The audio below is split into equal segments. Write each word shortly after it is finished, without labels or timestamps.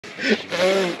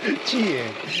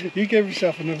Cheating. You gave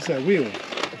yourself another set of wheels.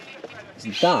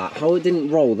 That, how it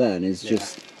didn't roll then is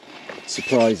just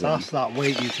surprising. That's that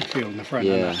weight you can feel in the front.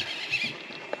 Yeah.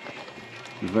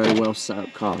 Very well set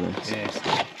up car, this. Yes.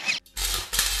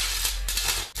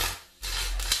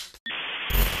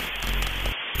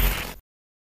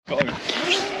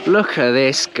 Look at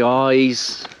this,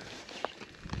 guys.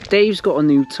 Dave's got a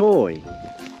new toy.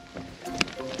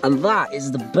 And that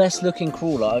is the best looking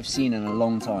crawler I've seen in a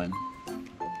long time.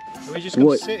 Are we just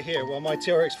going to sit here while my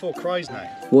TRX-4 cries now?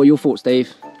 What are your thoughts,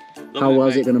 Dave? Lovely, How well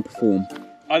is it going to perform?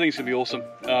 I think it's going to be awesome.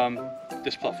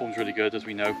 This platform's really good, as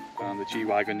we know. The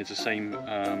G-Wagon is the same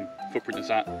footprint as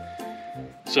that.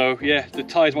 So yeah, the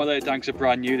tyres might let it down because they're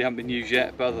brand new, they haven't been used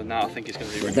yet, but other than that I think it's going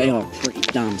to be really They good. are pretty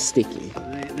damn sticky.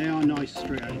 They are nice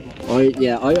straight out of the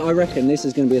box. I reckon this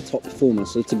is going to be a top performer.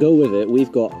 So to go with it,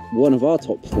 we've got one of our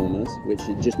top performers, which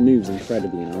it just moves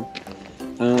incredibly now.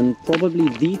 And probably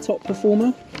the top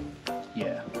performer.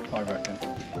 Yeah, I reckon.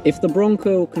 If the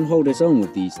Bronco can hold its own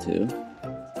with these two,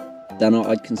 then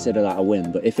I'd consider that a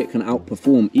win. But if it can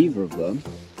outperform either of them,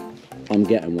 I'm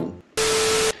getting one.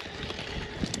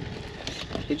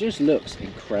 It just looks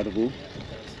incredible.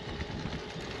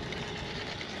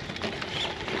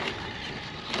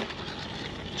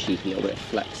 Cheeky little bit of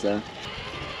flex there.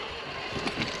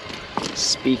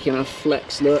 Speaking of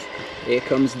flex, look, here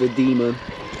comes the demon.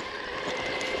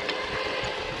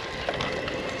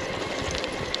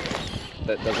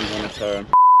 That doesn't want to turn.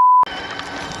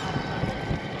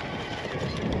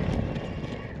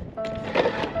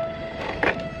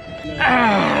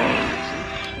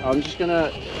 I'm just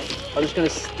gonna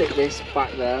stick this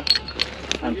back there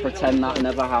and pretend that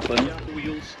never happened. The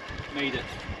wheels made it.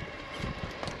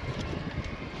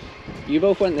 You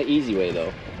both went the easy way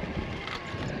though.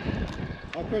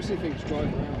 I personally think it's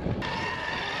drive around.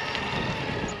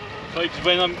 Because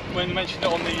when you mentioned it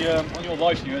on your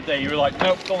live stream the other day, you were like,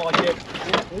 nope, don't like it.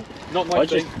 Not my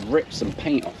thing. I just ripped some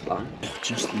paint off that.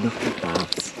 Just look at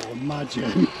that. Oh,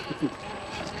 imagine.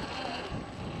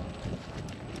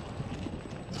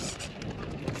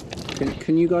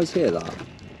 Can you guys hear that?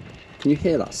 Can you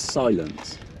hear that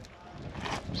silence?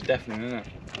 It's deafening, isn't it?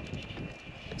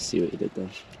 Let's see what you did there.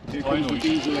 Here comes the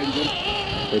diesel engine.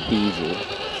 The diesel.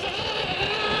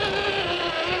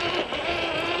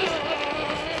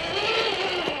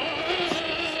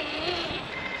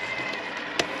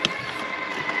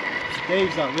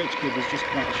 Dave's that rich kid that's just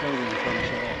come out the showroom and trying to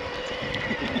show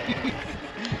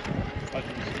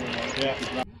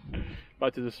off.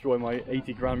 About to destroy my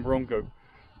 80 grand Bronco.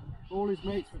 All his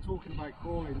mates were talking about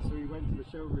calling, so he went to the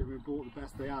showroom and bought the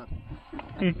best they had.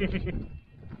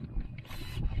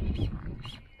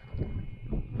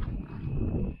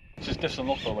 Just lifts and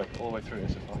locks all the way through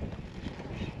this.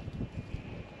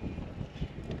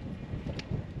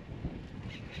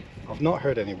 I've not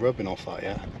heard any rubbing off that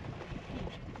yet.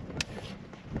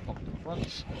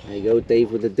 There you go,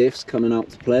 Dave with the diffs coming out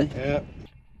to play. Yeah.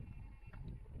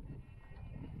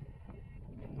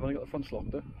 I've only got the front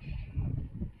locked though.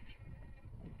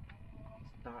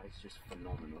 That is just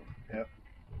phenomenal. Yep.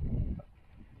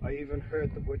 I even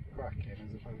heard the wood cracking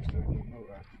as opposed to a new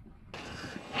motor.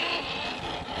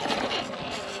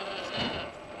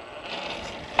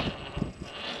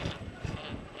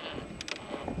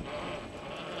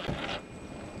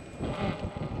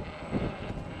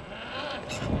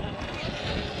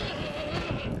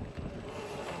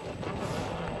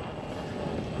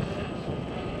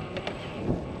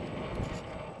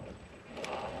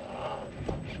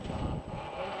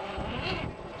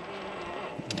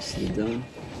 Nicely done.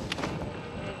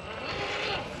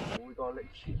 We got a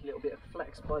cheeky little bit of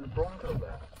flex by the Bronco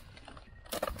there.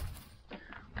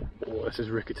 Oh, this is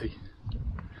rickety.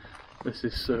 This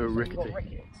is so rickety.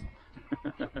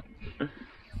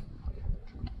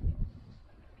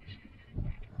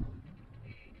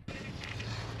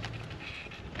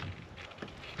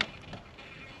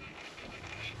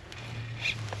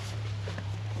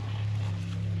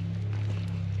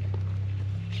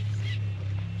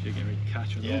 You're going to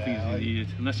catch it. I don't think it's needed,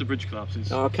 unless the bridge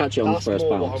collapses. I'll catch it on the first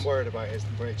bounce. What I'm worried about is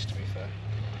the bridge, to be fair.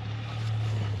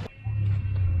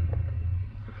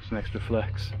 It's an extra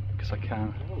flex, because I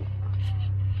can. Oh.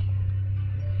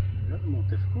 You got the more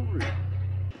difficult route.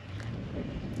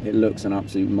 It looks an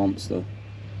absolute monster.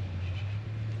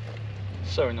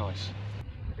 So nice.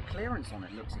 The clearance on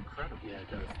it looks incredible. Yeah,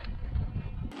 it does.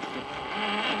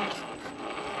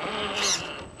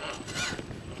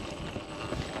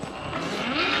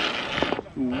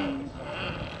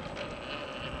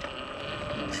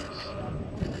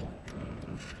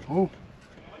 Oh!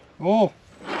 Oh!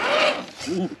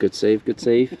 Good save, good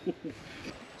save.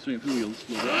 Swing for the wheels.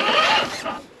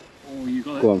 Oh, you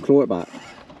got it. Go on, claw it back.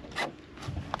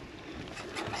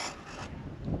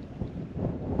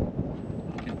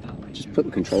 Just put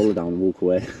the controller down and walk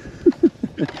away.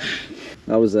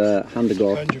 That was a hand to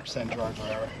God. 100% driver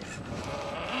error.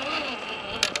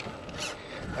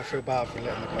 I feel bad for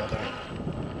letting the car down.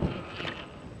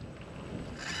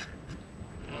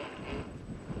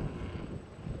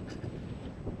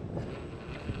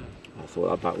 I thought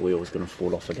that back wheel was going to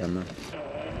fall off again then.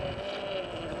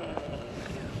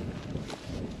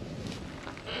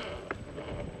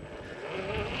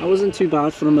 That wasn't too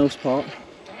bad for the most part.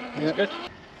 Yeah, good.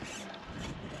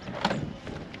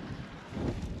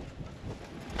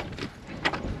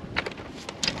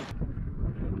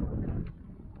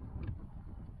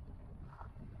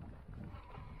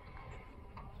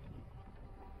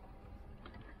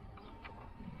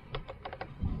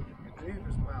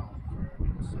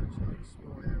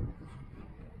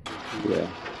 Yeah.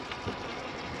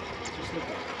 Just look at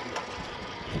it.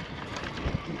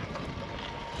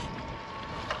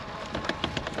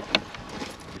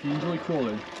 If you enjoy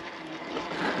crawling,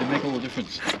 it make all the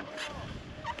difference.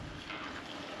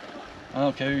 I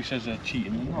don't care who says they're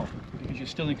cheating, they're not, because you're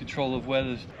still in control of where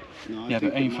there's. No, Yeah,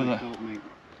 but aim for the. help, mate.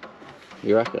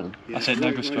 You reckon? Yeah, I said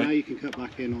no, go straight. now you can cut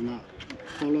back in on that.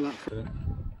 Follow that.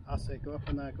 That's it. Go up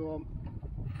in there. Go on.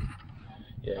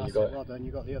 Yeah, That's you got it. Well done.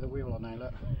 You got the other wheel on now.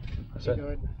 Look. That's Keep it.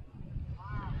 going.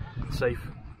 Safe.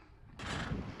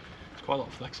 It's quite a lot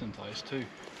of flex in tyres too.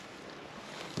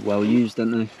 Well used,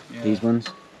 aren't they? Yeah. These ones.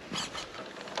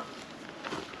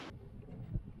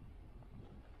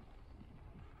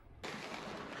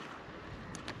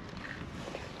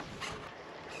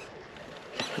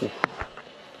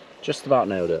 Just about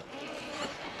nailed it.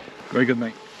 Very good,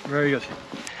 mate. Very good.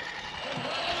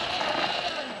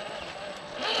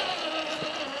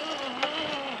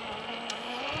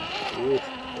 Oof,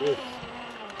 oof.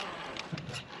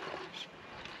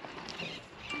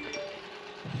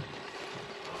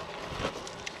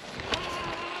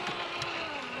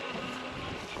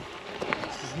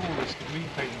 There's more risk of me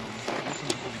failing on this. This is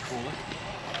a bloody crawler.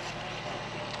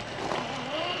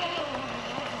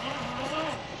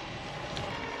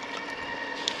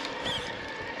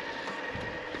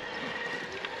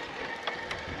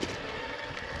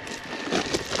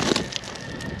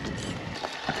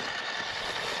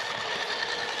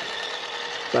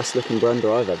 Best looking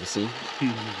blender I've ever seen.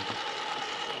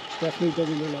 Definitely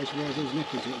doesn't realise where those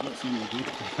nipples are. That's in good.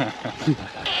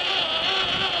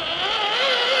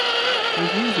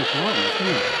 It's easy to run, isn't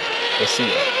it? Let's see it.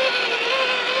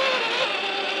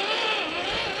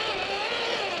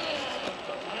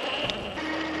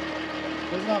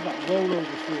 Doesn't have that rollover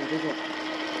feel, does it?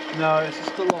 No, it's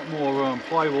just a lot more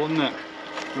pliable, isn't it?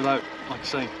 Without, like I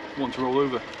say, wanting to roll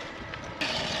over.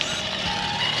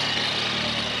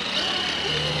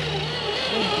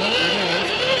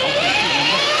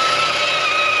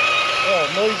 Oh,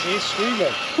 noisy,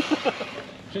 screaming.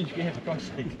 Change gear for Christ's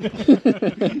sake.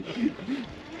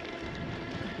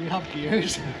 You have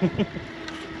gears.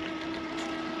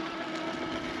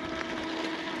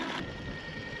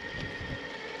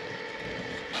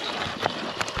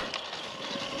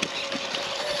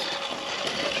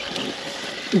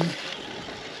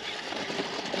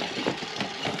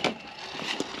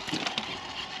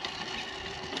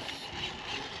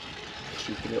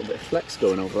 A little bit of flex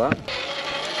going over that.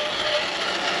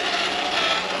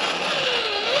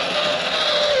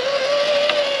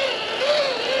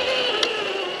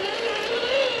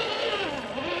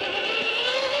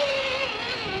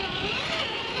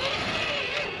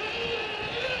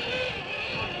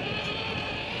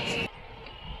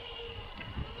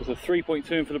 There's a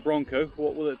 3.2 in for the Bronco.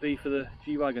 What will it be for the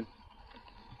G-Wagon?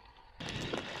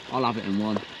 I'll have it in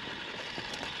one.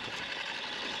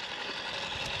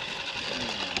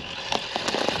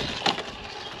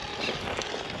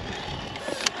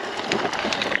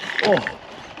 Oh,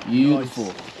 beautiful.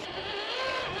 Nice.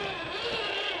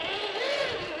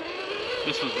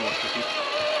 This was more tricky.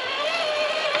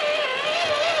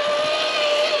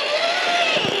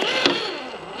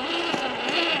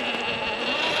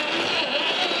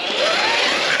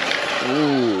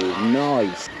 Oh,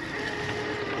 nice.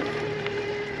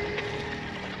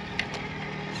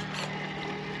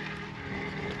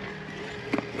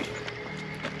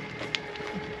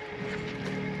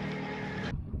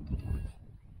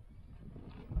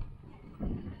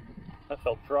 I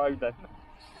felt proud then.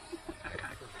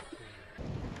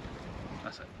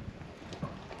 That's it.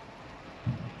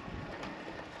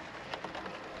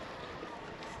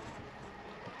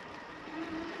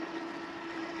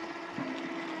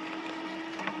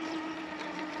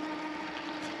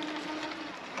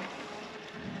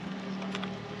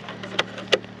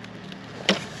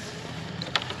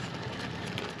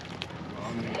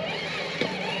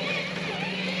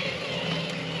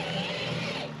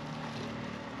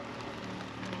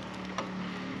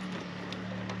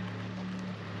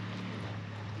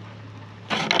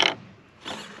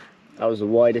 That was the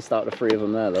widest out of the three of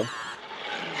them there, though.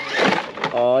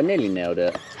 Oh, I nearly nailed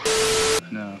it.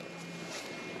 No.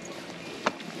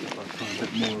 A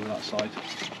bit more of that side.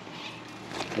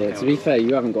 Yeah, to be fair,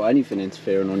 you haven't got anything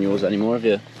interfering on yours anymore, have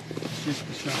you? Just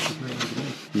the shaft of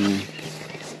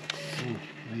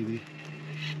maybe.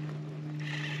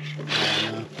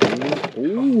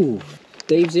 Ooh,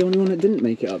 Dave's the only one that didn't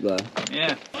make it up there.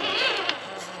 Yeah.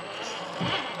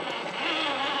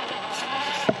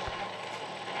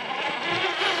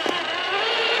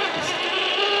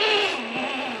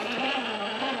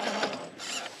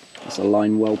 That's a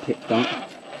line well picked up.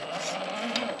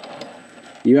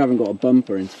 You haven't got a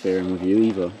bumper interfering with you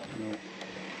either. No.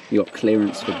 You got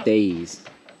clearance for days.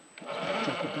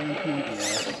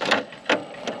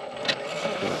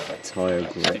 Tyre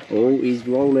grip. Oh, he's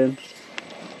rolling.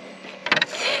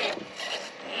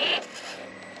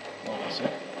 Oh, that's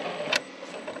it.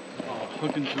 Oh,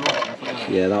 hugging through off.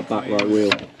 Yeah, that back right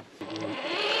wheel.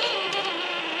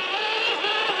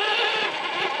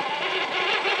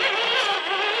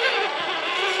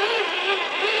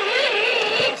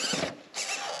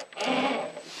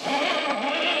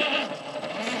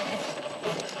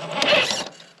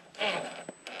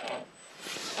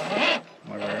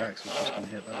 My rear axle's just going to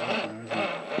hit that right now, isn't it?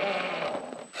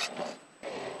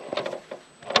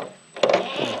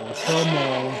 Come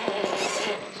on.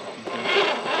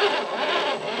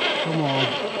 Come on.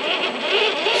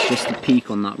 It's just a peak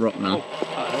on that rock now. You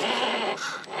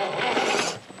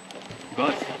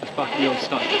got it? Just back wheel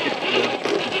start to get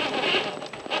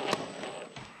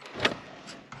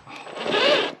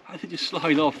How did you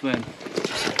slide off then?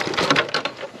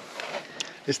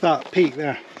 It's that peak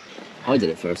there. I did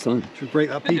it first time. Should we break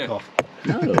that peak off?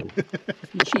 No.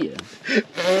 You cheater.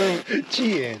 Oh,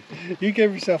 cheating. You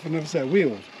gave yourself another set of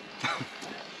wheels.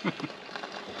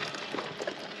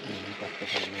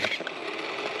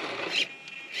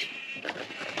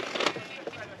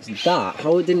 That,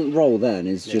 how it didn't roll then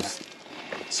is just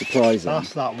surprising.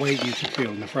 That's that weight you should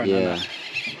feel in the front. Yeah. Isn't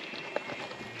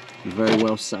it? Very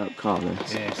well set up car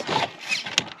this. Yes.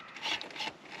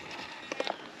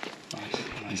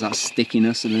 Is that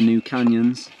stickiness of the new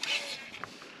canyons?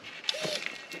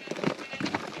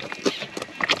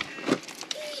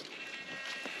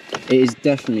 It is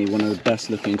definitely one of the best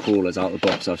looking crawlers out of the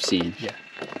box I've seen. Yeah.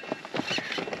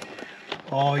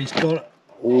 Oh, he's got.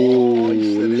 Oh, a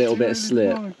little bit of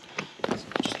slip.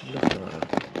 Just look at that.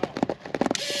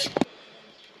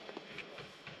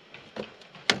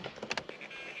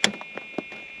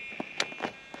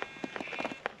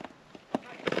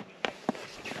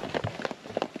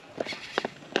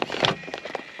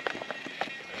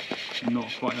 Not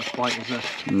quite enough bite, is there?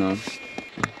 No.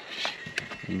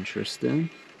 Interesting.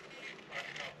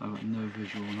 I've got no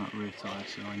visual on that rear tyre,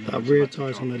 so I know. That rear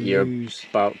tyre's on the You're loose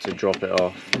about to drop it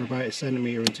off. for about a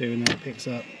centimetre or two, and then it picks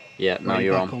up. Yeah, now right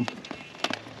you're back on.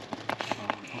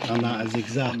 And that is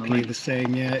exactly the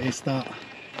same. Yeah, it's that.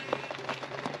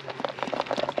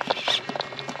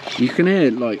 You can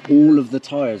hear like all of the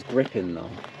tyres gripping though.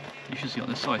 You should see on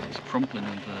this side, it's crumpling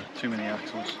under too many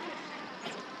axles.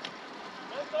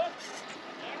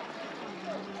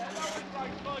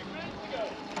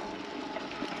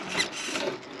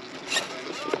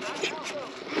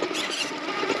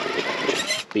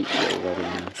 Beat it already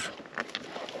now.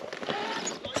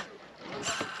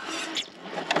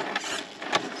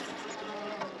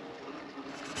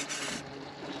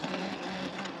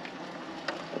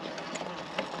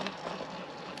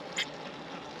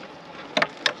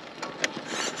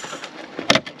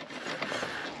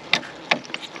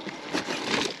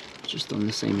 Just done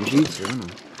the same as you two, haven't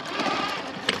I?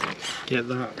 Get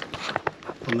that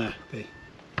on there, B.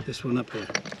 This one up here.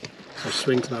 So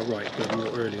swing to that right, a bit more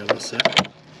earlier. That's it.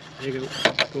 There you go.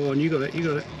 Go on, you got it, you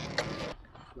got it.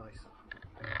 Nice.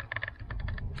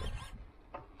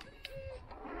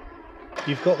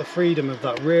 You've got the freedom of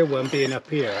that rear one being up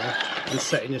here and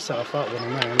setting yourself up one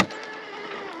on there.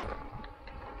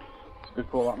 It's a good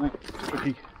call, that mate.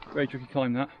 Tricky, very tricky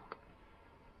climb that.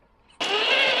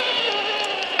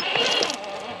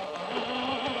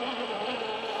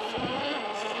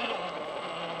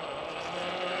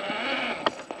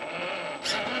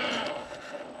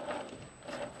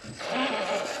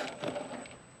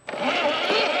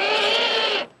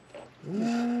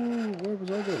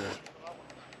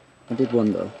 I did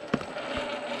wonder.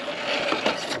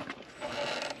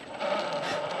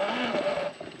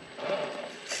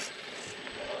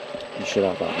 You should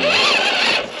have that now.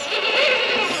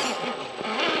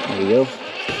 There we go.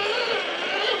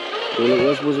 All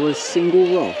it was a single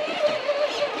rock.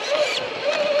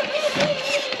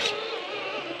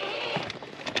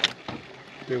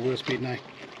 Bit of wheel speed now.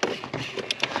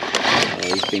 Oh,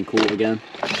 he's been caught again.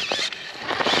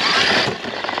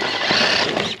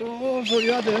 Oh, I thought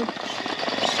you had him.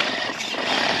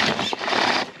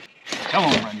 Come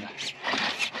on, Brenda.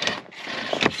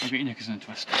 I'll get your knickers in a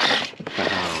twist.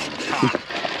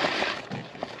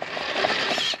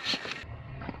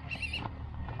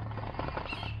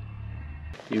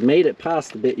 You've made it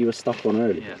past the bit you were stuck on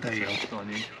earlier. Yeah, There you go. that's what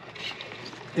I need.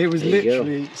 It was There you go.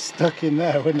 literally stuck in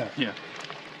there, wasn't it? Yeah.